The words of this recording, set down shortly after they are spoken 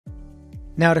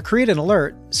Now to create an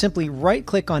alert, simply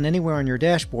right-click on anywhere on your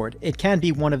dashboard. It can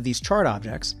be one of these chart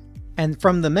objects, and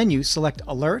from the menu select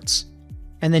Alerts,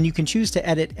 and then you can choose to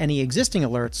edit any existing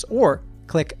alerts or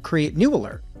click Create New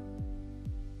Alert.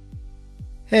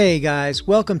 Hey guys,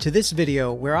 welcome to this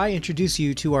video where I introduce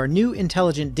you to our new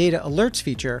Intelligent Data Alerts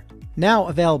feature, now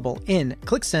available in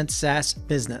Qlik SaaS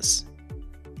Business.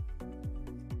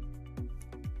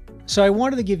 So I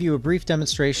wanted to give you a brief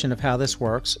demonstration of how this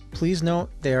works. Please note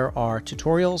there are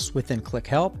tutorials within Qlik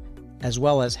Help, as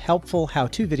well as helpful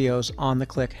how-to videos on the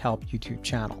Qlik Help YouTube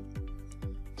channel.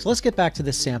 So let's get back to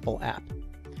this sample app.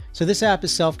 So this app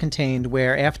is self-contained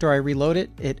where after I reload it,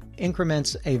 it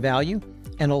increments a value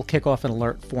and it'll kick off an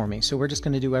alert for me. So we're just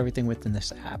going to do everything within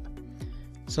this app.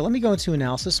 So let me go into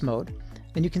analysis mode,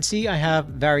 and you can see I have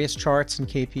various charts and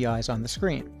KPIs on the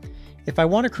screen. If I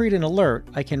want to create an alert,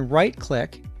 I can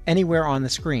right-click anywhere on the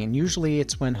screen. Usually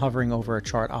it's when hovering over a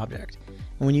chart object.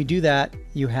 And when you do that,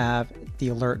 you have the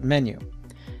alert menu.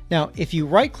 Now, if you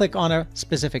right-click on a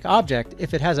specific object,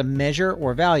 if it has a measure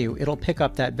or value, it'll pick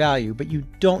up that value, but you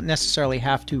don't necessarily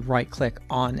have to right-click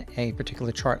on a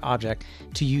particular chart object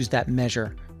to use that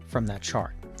measure from that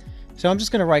chart. So I'm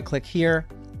just going to right-click here,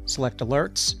 select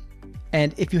Alerts,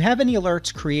 and if you have any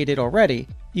alerts created already,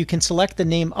 you can select the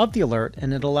name of the alert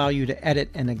and it'll allow you to edit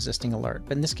an existing alert.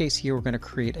 But in this case here, we're going to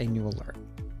create a new alert.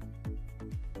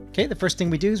 Okay, the first thing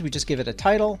we do is we just give it a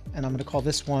title, and I'm going to call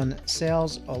this one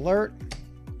Sales Alert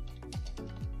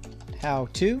How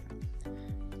To.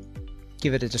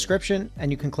 Give it a description,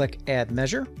 and you can click Add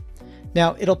Measure.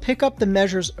 Now it'll pick up the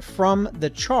measures from the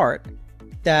chart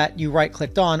that you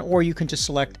right-clicked on, or you can just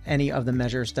select any of the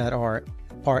measures that are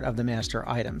part of the master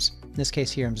items. In this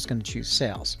case here, I'm just going to choose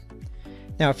Sales.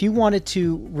 Now, if you wanted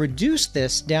to reduce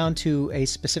this down to a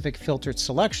specific filtered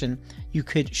selection, you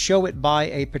could show it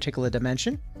by a particular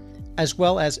dimension, as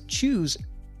well as choose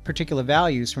particular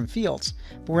values from fields,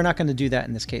 but we're not going to do that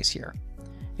in this case here.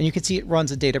 And you can see it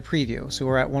runs a data preview, so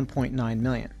we're at 1.9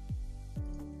 million.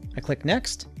 I click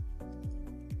Next,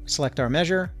 select our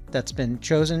measure that's been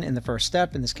chosen in the first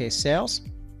step, in this case sales.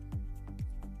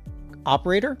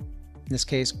 Operator, in this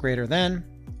case greater than,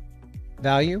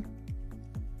 value.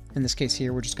 In this case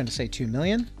here, we're just going to say 2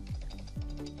 million.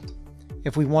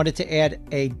 If we wanted to add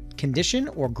a condition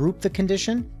or group the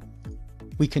condition,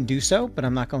 we can do so, but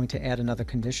I'm not going to add another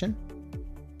condition.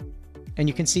 And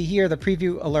you can see here the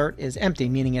preview alert is empty,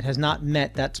 meaning it has not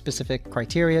met that specific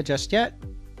criteria just yet.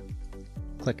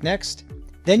 Click Next.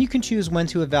 Then you can choose when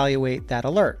to evaluate that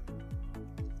alert.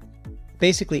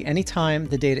 Basically, anytime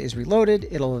the data is reloaded,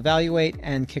 it'll evaluate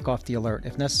and kick off the alert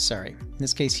if necessary. In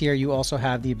this case here, you also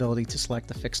have the ability to select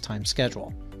the fixed time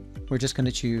schedule. We're just going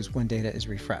to choose when data is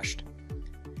refreshed.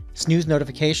 Snooze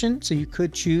notification, so you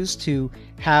could choose to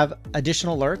have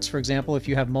additional alerts. For example, if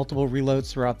you have multiple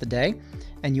reloads throughout the day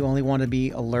and you only want to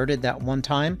be alerted that one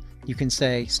time, you can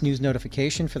say snooze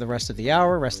notification for the rest of the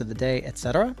hour, rest of the day,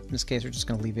 etc. In this case, we're just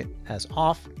going to leave it as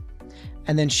off.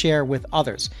 And then share with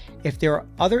others. If there are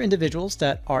other individuals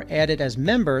that are added as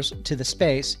members to the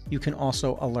space, you can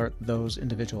also alert those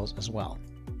individuals as well.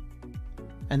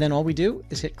 And then all we do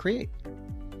is hit Create.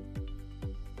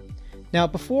 Now,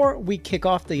 before we kick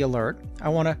off the alert, I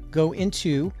want to go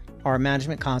into our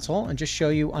management console and just show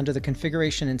you under the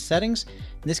configuration and settings.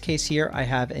 In this case here, I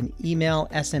have an email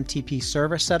SMTP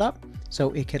server set up, so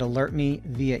it could alert me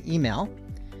via email.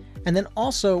 And then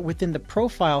also within the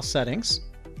profile settings,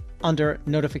 under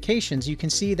notifications, you can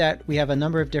see that we have a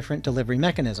number of different delivery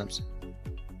mechanisms.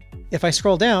 If I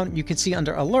scroll down, you can see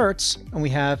under alerts, and we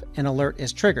have an alert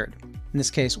is triggered. In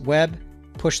this case, web,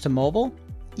 push to mobile,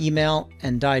 email,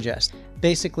 and digest.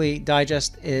 Basically,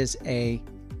 digest is a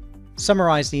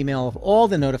summarized email of all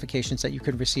the notifications that you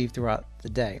could receive throughout the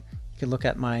day. You can look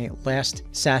at my last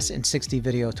SaaS in 60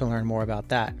 video to learn more about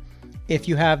that. If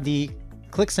you have the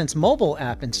Qlik mobile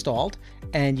app installed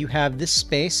and you have this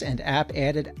space and app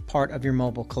added part of your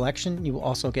mobile collection, you will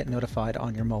also get notified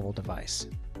on your mobile device.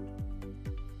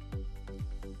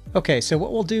 Okay, so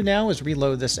what we'll do now is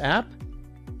reload this app.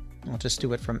 I'll just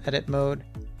do it from edit mode.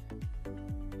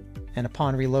 And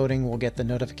upon reloading, we'll get the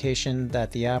notification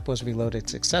that the app was reloaded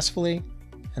successfully.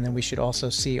 And then we should also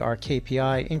see our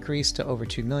KPI increase to over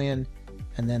 2 million.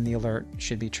 And then the alert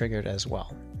should be triggered as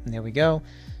well. And there we go.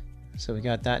 So we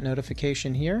got that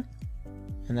notification here,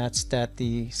 and that's that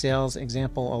the sales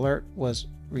example alert was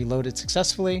reloaded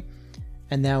successfully.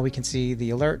 And now we can see the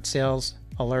alert sales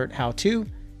alert how to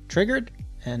triggered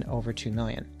and over 2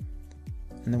 million.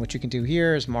 And then what you can do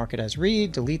here is mark it as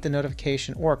read, delete the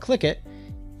notification, or click it,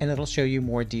 and it'll show you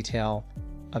more detail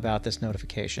about this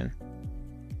notification.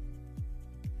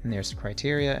 And there's the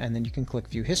criteria, and then you can click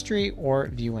view history or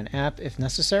view an app if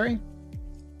necessary.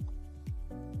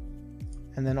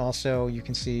 And then also you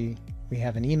can see we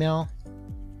have an email,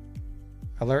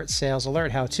 alert, sales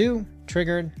alert, how to,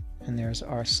 triggered, and there's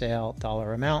our sale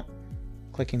dollar amount.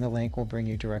 Clicking the link will bring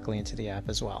you directly into the app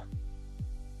as well.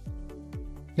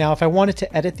 Now, if I wanted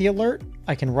to edit the alert,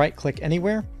 I can right-click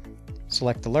anywhere,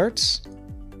 select alerts,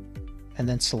 and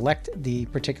then select the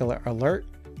particular alert,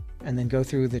 and then go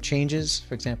through the changes,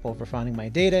 for example, refining my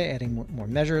data, adding more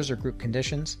measures or group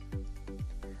conditions.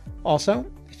 Also,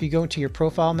 if you go into your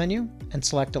profile menu and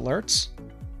select alerts,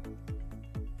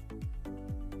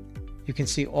 you can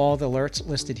see all the alerts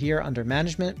listed here under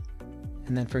management.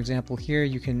 And then, for example, here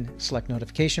you can select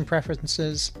notification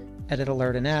preferences, edit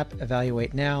alert and app,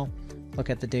 evaluate now, look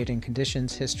at the data and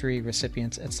conditions, history,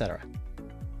 recipients, etc.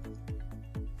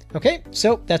 Okay,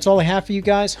 so that's all I have for you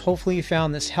guys. Hopefully you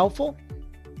found this helpful.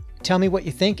 Tell me what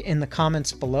you think in the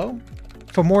comments below.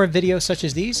 For more videos such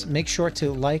as these, make sure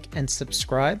to like and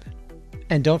subscribe.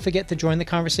 And don't forget to join the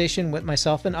conversation with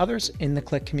myself and others in the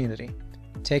Qlik community.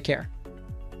 Take care.